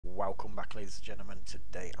Welcome back, ladies and gentlemen.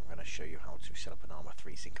 Today I'm going to show you how to set up an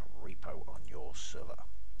ARMA3SYNC repo on your server.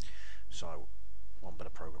 So one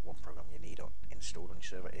program you need installed on your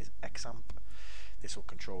server is XAMPP. This will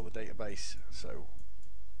control the database. So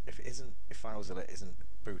if FileZilla isn't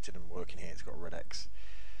booted and working here, it's got a red X.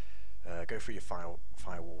 Go through your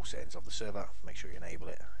firewall settings of the server, make sure you enable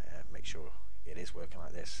it, make sure it is working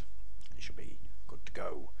like this. It should be good to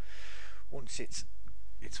go. Once it's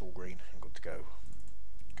all green and good to go,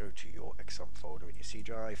 go to your XAMPP folder in your C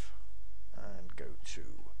drive and go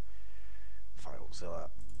to FileZilla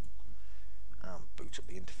and boot up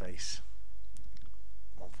the interface.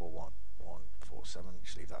 141.147,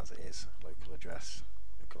 just leave that as it is, local address,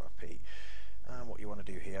 local IP. And what you want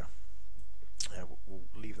to do here, we'll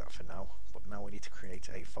leave that for now, but now we need to create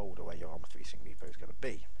a folder where your ARMA3SYNC repo is going to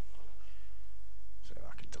be. So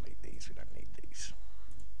I can delete these, we don't need these.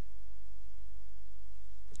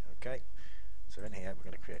 Okay, so in here we're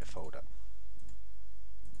going to create a folder,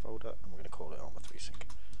 and we're going to call it ARMA3SYNC,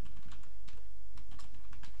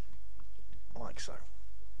 like so.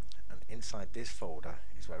 And inside this folder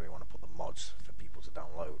is where we want to put the mods for people to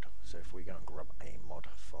download. So if we go and grab a mod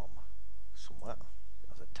from somewhere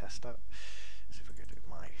as a tester, so if we go to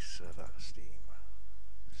my server, Steam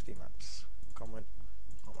apps, comment,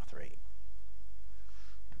 ARMA3,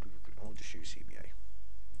 we'll just use CBA.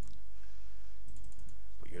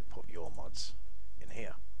 But you'd put your mods in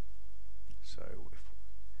here. So if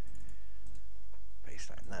paste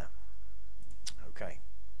that in there. Okay,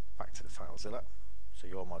 back to the FileZilla. So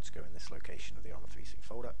your mods go in this location of the ARMA3SYNC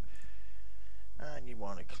folder, and you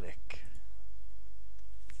want to click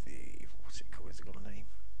the, what's it called? Is it got a name?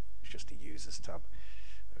 It's just the users tab.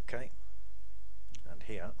 Okay, and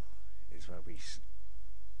here is where we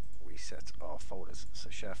set our folders. So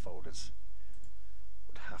share folders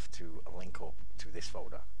would have to link up to this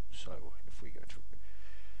folder. So if we go to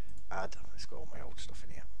add, let's go all my old stuff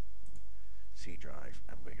in here, C drive,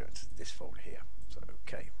 and we go to this folder here. So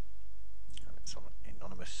okay, and it's on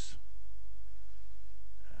anonymous,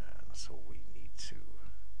 and that's all we need to,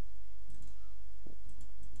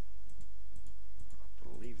 I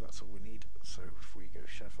believe that's all we need. So if we go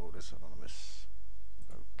share folders, anonymous,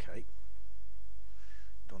 okay,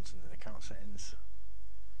 done some account settings.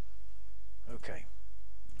 Okay,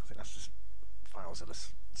 I think that's the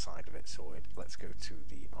FileZilla side of it sorted. Let's go to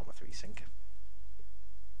the ARMA3SYNC.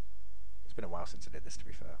 It's been a while since I did this, to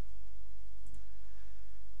be fair.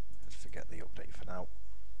 Let's forget the update for now.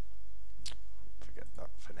 Forget that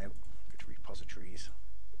for now. Go to repositories.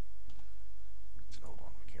 It's an old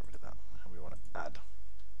one, we can get rid of that. And we want to add.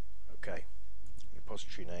 Okay,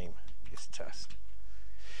 repository name is test.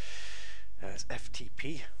 It's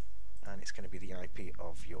FTP, and it's going to be the IP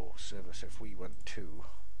of your server. So if we went to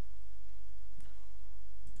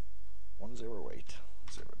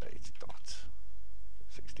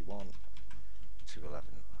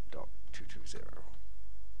 108.0.61.211.220,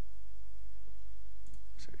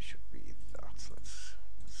 so it should be that. Let's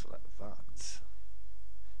select that.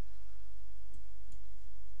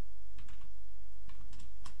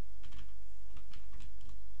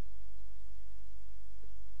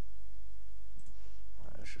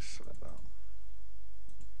 Let's just select that.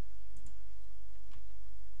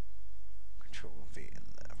 Control V in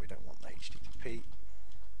there. We don't want the HTTP.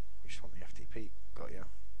 We just want the FTP. Got ya.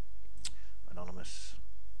 Anonymous.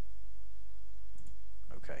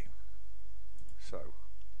 Okay. So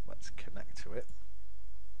let's connect to it.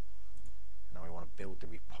 Now we want to build the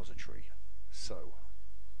repository. So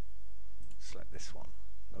select this one.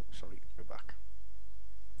 Nope, sorry, go back.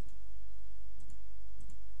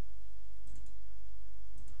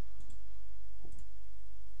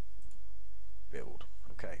 Build.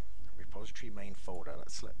 Okay, repository main folder.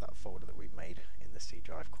 Let's select that folder that we made in the C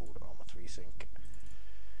drive called ARMA3SYNC.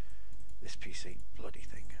 This PC, bloody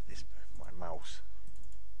thing. This, my mouse.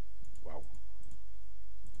 Wow.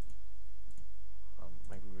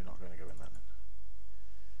 Maybe we're not going to go in then.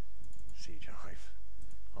 C drive,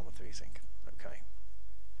 ARMA3SYNC. Okay.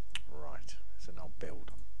 Right. So now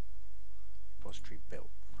build. Repository build.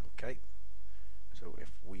 Okay. So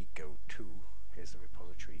if we go to, here's the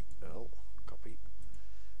repository URL. Copy,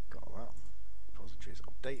 got that. Repository is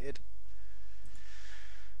updated.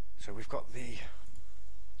 So we've got the,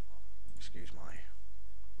 excuse my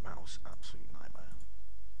mouse, absolute nightmare.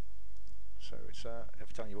 So it's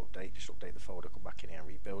every time you update, just update the folder, come back in here and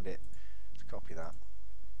rebuild it. Let's copy that.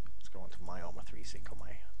 Let's go on to my ARMA3SYNC on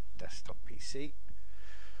my desktop PC.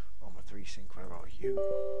 ARMA3SYNC, where are you?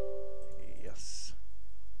 Yes.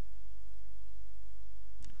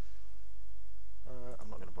 I'm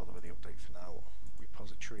not going to bother with the update for now.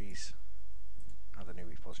 Repositories, add a new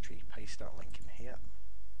repository, paste that link in here.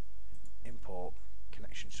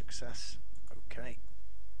 access. Okay.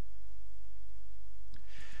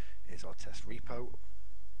 Here's our test repo.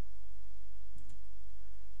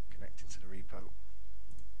 Connecting to the repo.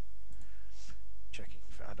 Checking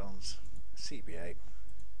for add-ons. CBA.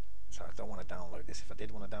 So I don't want to download this. If I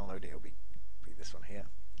did want to download it, it'll be this one here.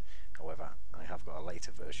 However, I have got a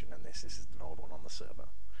later version than this. This is an old one on the server.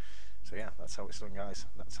 So yeah, that's how it's done, guys.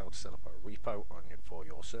 That's how to set up a repo for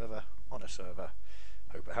your server on a server.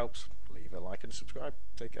 Hope it helps. Leave a like and subscribe.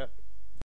 Take care.